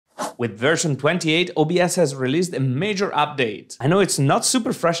With version 28, OBS has released a major update. I know it's not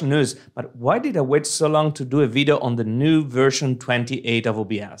super fresh news, but why did I wait so long to do a video on the new version 28 of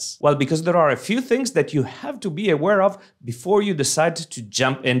OBS? Well, because there are a few things that you have to be aware of before you decide to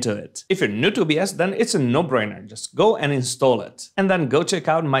jump into it. If you're new to OBS, then it's a no-brainer. Just go and install it. And then go check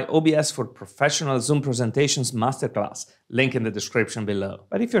out my OBS for Professional Zoom Presentations Masterclass, link in the description below.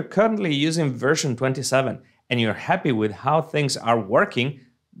 But if you're currently using version 27 and you're happy with how things are working,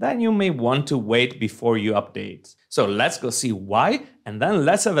 then you may want to wait before you update. So let's go see why, and then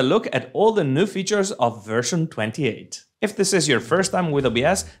let's have a look at all the new features of version 28. If this is your first time with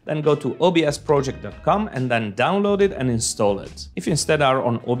OBS, then go to obsproject.com and then download it and install it. If you instead are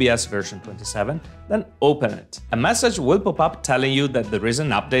on OBS version 27, then open it. A message will pop up telling you that there is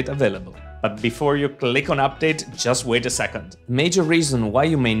an update available. But before you click on update, just wait a second. The major reason why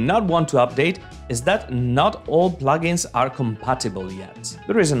you may not want to update is that not all plugins are compatible yet.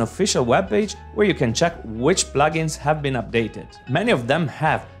 There is an official webpage where you can check which plugins have been updated. Many of them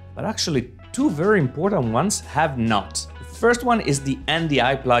have, but actually two very important ones have not. The first one is the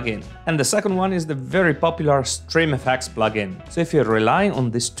NDI plugin, and the second one is the very popular StreamFX plugin. So if you're relying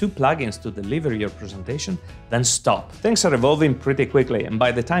on these two plugins to deliver your presentation, then stop. Things are evolving pretty quickly, and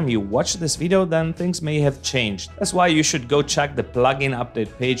by the time you watch this video, then things may have changed. That's why you should go check the plugin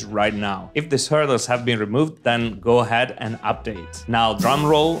update page right now. If these hurdles have been removed, then go ahead and update. Now, drum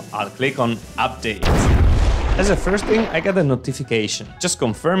roll, I'll click on update. As a first thing, I get a notification, just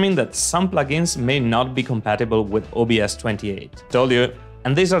confirming that some plugins may not be compatible with OBS 28. Told you.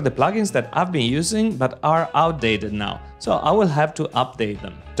 And these are the plugins that I've been using but are outdated now, so I will have to update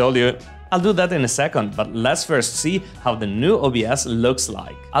them. Told you. I'll do that in a second, but let's first see how the new OBS looks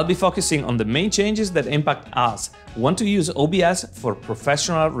like. I'll be focusing on the main changes that impact us who want to use OBS for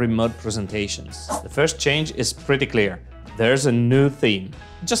professional remote presentations. The first change is pretty clear. There's a new theme.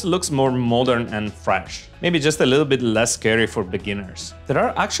 It just looks more modern and fresh. Maybe just a little bit less scary for beginners. There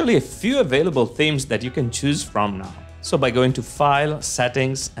are actually a few available themes that you can choose from now. So by going to File,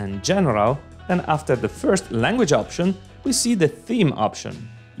 Settings and General, then after the first language option, we see the theme option.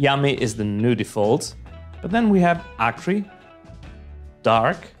 Yummy is the new default, but then we have Acri,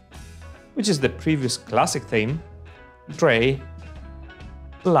 Dark, which is the previous classic theme, Gray,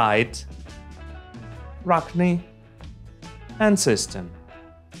 Light, Rockney, and System.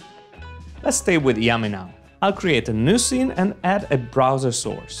 Let's stay with Yummy now. I'll create a new scene and add a browser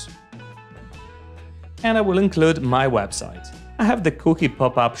source. And I will include my website. I have the cookie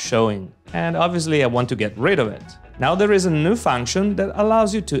pop-up showing, and obviously I want to get rid of it. Now there is a new function that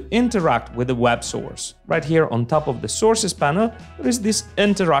allows you to interact with the web source. Right here on top of the Sources panel, there is this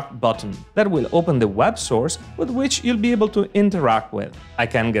Interact button that will open the web source with which you'll be able to interact with. I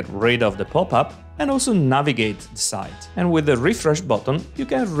can get rid of the pop-up and also navigate the site. And with the refresh button, you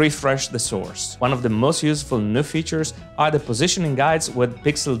can refresh the source. One of the most useful new features are the positioning guides with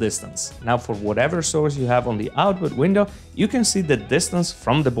pixel distance. Now for whatever source you have on the output window, you can see the distance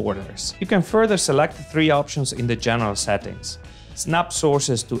from the borders. You can further select three options in the general settings. Snap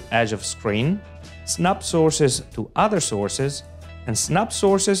sources to edge of screen, snap sources to other sources, and snap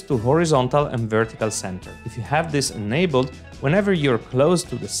sources to horizontal and vertical center. If you have this enabled, whenever you're close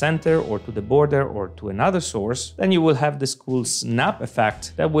to the center or to the border or to another source, then you will have this cool snap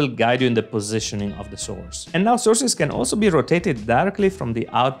effect that will guide you in the positioning of the source. And now sources can also be rotated directly from the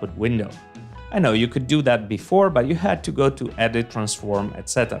output window. I know you could do that before, but you had to go to edit, transform,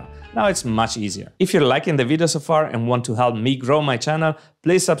 etc. Now it's much easier. If you're liking the video so far and want to help me grow my channel,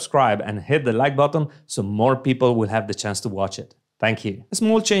 please subscribe and hit the like button so more people will have the chance to watch it. Thank you. A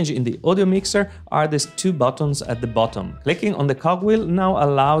small change in the audio mixer are these two buttons at the bottom. Clicking on the cogwheel now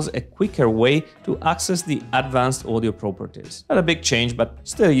allows a quicker way to access the advanced audio properties. Not a big change, but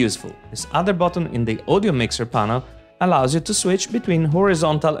still useful. This other button in the audio mixer panel allows you to switch between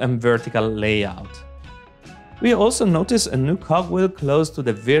horizontal and vertical layout. We also notice a new cogwheel close to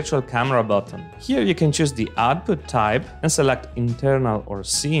the virtual camera button. Here you can choose the output type and select internal or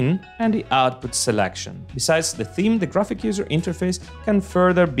scene and the output selection. Besides the theme, the graphic user interface can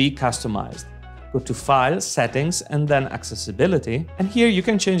further be customized. Go to File, Settings and then Accessibility, and here you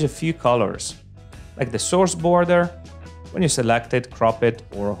can change a few colors, like the source border. When you select it, crop it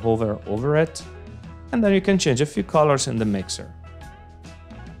or hover over it, and then you can change a few colors in the mixer.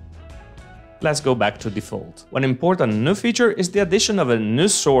 Let's go back to default. One important new feature is the addition of a new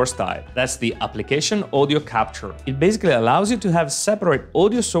source type. That's the application audio capture. It basically allows you to have separate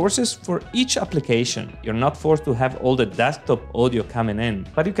audio sources for each application. You're not forced to have all the desktop audio coming in,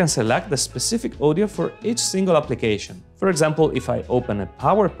 but you can select the specific audio for each single application. For example, if I open a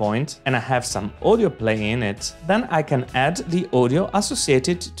PowerPoint and I have some audio playing in it, then I can add the audio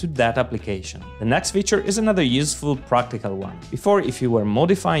associated to that application. The next feature is another useful practical one. Before, if you were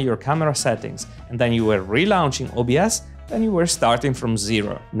modifying your camera settings and then you were relaunching OBS, then you were starting from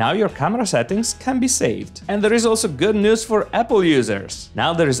zero. Now your camera settings can be saved. And there is also good news for Apple users.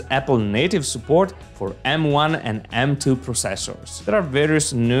 Now there is Apple native support for M1 and M2 processors. There are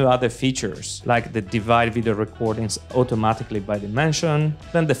various new other features, like the divide video recordings automatically by dimension,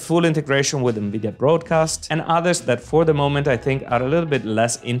 then the full integration with Nvidia Broadcast, and others that for the moment I think are a little bit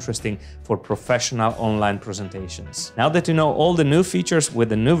less interesting for professional online presentations. Now that you know all the new features with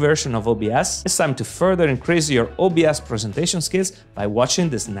the new version of OBS, it's time to further increase your OBS presentation skills by watching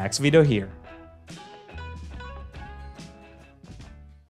this next video here.